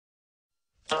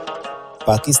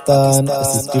Pakistan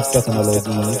Assistive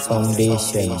Technology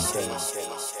Foundation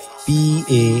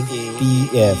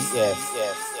PATF,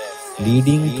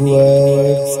 leading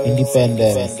towards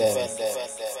independence.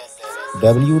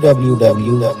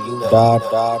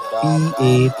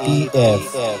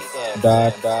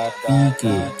 www.patf.PK.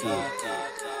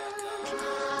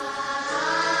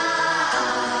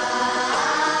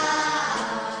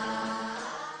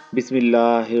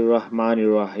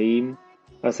 बिस्मिल्लाहिर्रहमानिर्रहीम।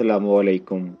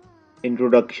 अस्सलामुअलैकुम।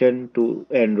 Introduction to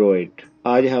Android.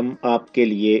 आज हम आपके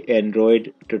लिए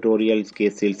एंड्रॉयड ट्यूटोरियल्स के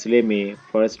सिलसिले में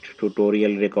फर्स्ट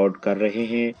ट्यूटोरियल रिकॉर्ड कर रहे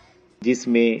हैं,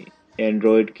 जिसमें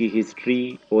एंड्रॉयड की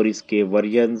हिस्ट्री और इसके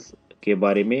वर्जन्स के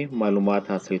बारे में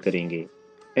मालूमात हासिल करेंगे।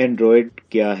 एंड्रॉयड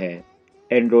क्या है?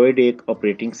 एंड्रॉयड एक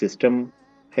ऑपरेटिंग सिस्टम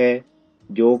है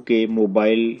जो कि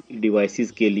मोबाइल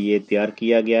डिवाइसेस के लिए तैयार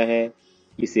किया गया है।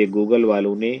 इसे गूगल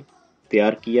वालों ने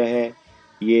तैयार किया है।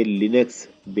 ये लिनक्स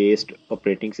बेस्ड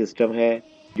ऑपरेटिंग सिस्टम है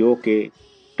जो कि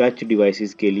टच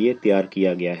डिवाइसेस के लिए तैयार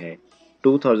किया गया है।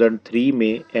 2003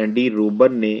 में एंडी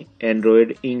रूबन ने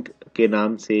एंड्रॉयड इंक के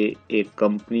नाम से एक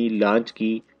कंपनी लॉन्च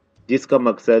की, जिसका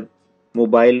मकसद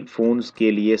मोबाइल फ़ोन्स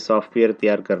के लिए सॉफ्टवेयर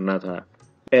तैयार करना था।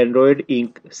 एंड्रॉयड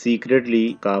इंक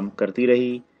सीक्रेटली काम करती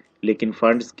रही, लेकिन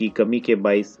फंड्स की कमी के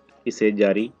बाइस इसे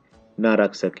जारी न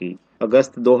रख सकी।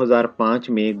 अगस्त 2005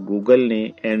 में गूगल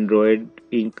ने एंड्रॉयड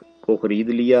इंक को खरीद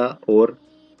लिया और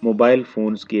मोबाइल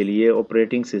फ़ोन्स के लिए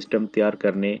ऑपरेटिंग सिस्टम तैयार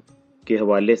करने के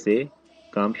हवाले से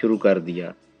काम शुरू कर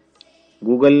दिया।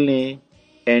 गूगल ने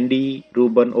एंडी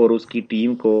रूबन और उसकी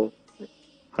टीम को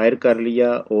हायर कर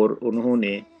लिया और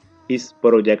उन्होंने इस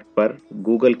प्रोजेक्ट पर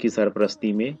गूगल की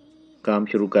सरपरस्ती में काम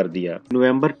शुरू कर दिया।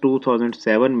 नवंबर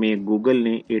 2007 में गूगल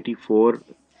ने 84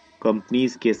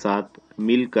 कंपनीज के साथ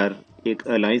मिलकर एक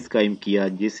अलायंस कायम किया,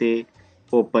 जिसे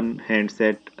ओपन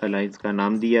हैंडसेट अलायंस का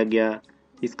नाम दिया गया।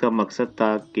 इसका मकसद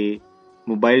था कि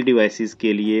मोबाइल डिवाइसेस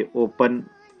के लिए ओपन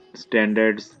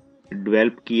स्टैंडर्ड्स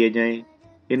डेवलप किए जाएं।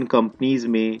 इन कंपनीज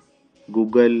में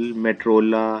Google,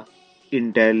 Motorola,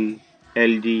 Intel,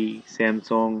 LG,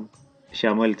 Samsung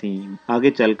शामिल थीं।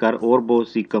 आगे चलकर और बहुत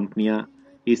सी कंपनियां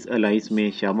इस अलायंस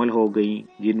में शामिल हो गईं,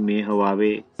 जिनमें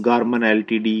Huawei, garment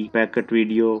LTD, packet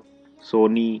video,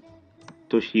 Soni,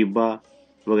 Toshiba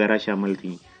वगैरह शामिल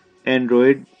थीं।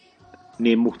 एंड्रॉयड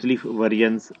ने मुख्तलिफ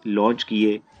वर्जन्स लॉन्च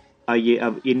किए। आइए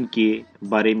अब इनके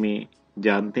बारे में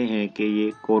जानते हैं कि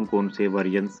ये कौन कौन से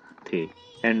वर्जन्स थे।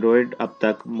 एंड्रॉयड अब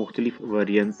तक मुख्तलिफ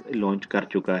वर्जन्स लॉन्च कर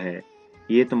चुका है।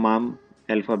 ये तमाम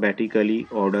अल्फ़ाबेटिकली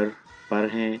ऑर्डर पर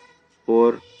हैं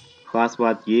और ख़ास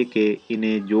बात ये कि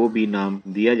इन्हें जो भी नाम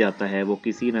दिया जाता है वो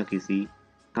किसी न किसी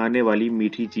खाने वाली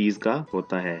मीठी चीज़ का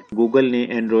होता है। गूगल ने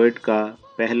एंड्रॉयड का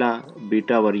पहला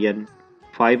बीटा वर्जन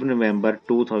 5 नवंबर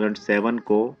 2007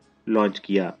 को लॉन्च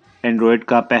किया। एंड्रॉयड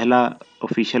का पहला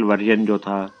ऑफिशियल वर्जन जो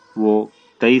था वो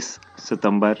 23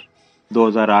 सितंबर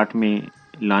 2008 में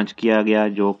लॉन्च किया गया,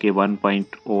 जो कि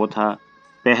 1.0 था।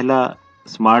 पहला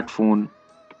स्मार्टफोन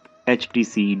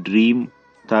HTC ड्रीम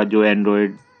था जो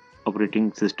एंड्रॉयड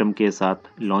ऑपरेटिंग सिस्टम के साथ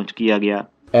लॉन्च किया गया।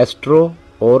 एस्ट्रो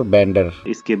और बेंडर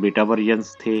इसके बीटा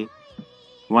वर्जन्स थे।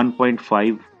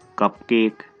 1.5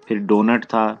 कपकेक, फिर डोनट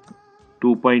था।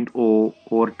 2.0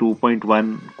 और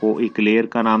 2.1 को इक्लेयर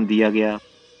का नाम दिया गया।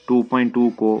 2.2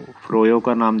 को फ्रोयो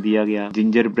का नाम दिया गया।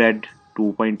 जिंजर ब्रेड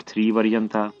 2.3 वर्जन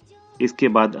था। इसके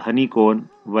बाद हनीकॉर्न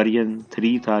वर्जन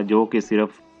 3 था, जो कि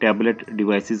सिर्फ टैबलेट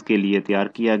डिवाइसेस के लिए तैयार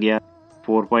किया गया।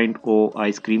 4.0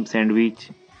 आइसक्रीम सैंडविच,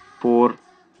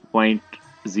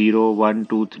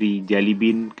 4.0123 जेली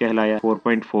बीन कहलाया।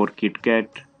 4.4 किटकैट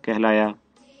कहलाया।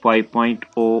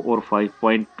 5.0 और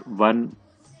 5.1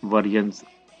 वर्जन्स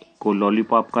को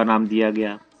लॉलीपॉप का नाम दिया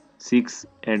गया। 6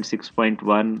 और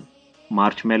 6.1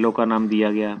 मार्शमेलो का नाम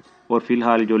दिया गया। और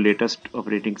फिलहाल जो लेटेस्ट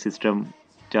ऑपरेटिंग सिस्टम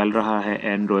चल रहा है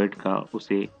एंड्रॉयड का,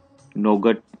 उसे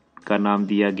नोगट का नाम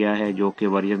दिया गया है, जो कि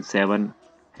वर्जन 7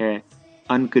 है।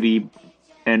 अनकरीब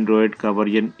एंड्रॉयड का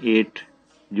वर्जन 8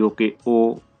 जो कि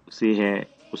ओ से है,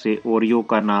 उसे ओरियो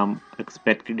का नाम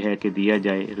एक्सपेक्टेड है कि दिया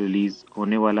जाए, रिलीज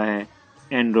होने वाला है।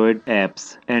 एंड्रॉयड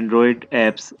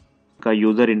ऐप्स का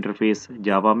यूज़र इंटरफेस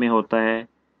जावा में होता है।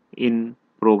 इन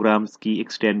प्रोग्राम्स की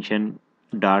एक्सटेंशन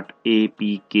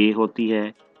 .apk होती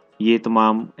है। ये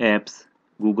तमाम ऐप्स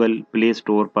गूगल प्ले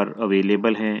स्टोर पर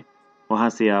अवेलेबल हैं। वहाँ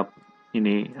से आप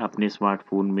इन्हें अपने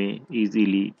स्मार्टफोन में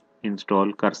इजीली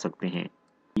इंस्टॉल कर सकते हैं।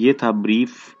 ये था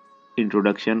brief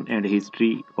introduction and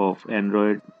history of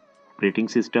Android operating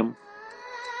system.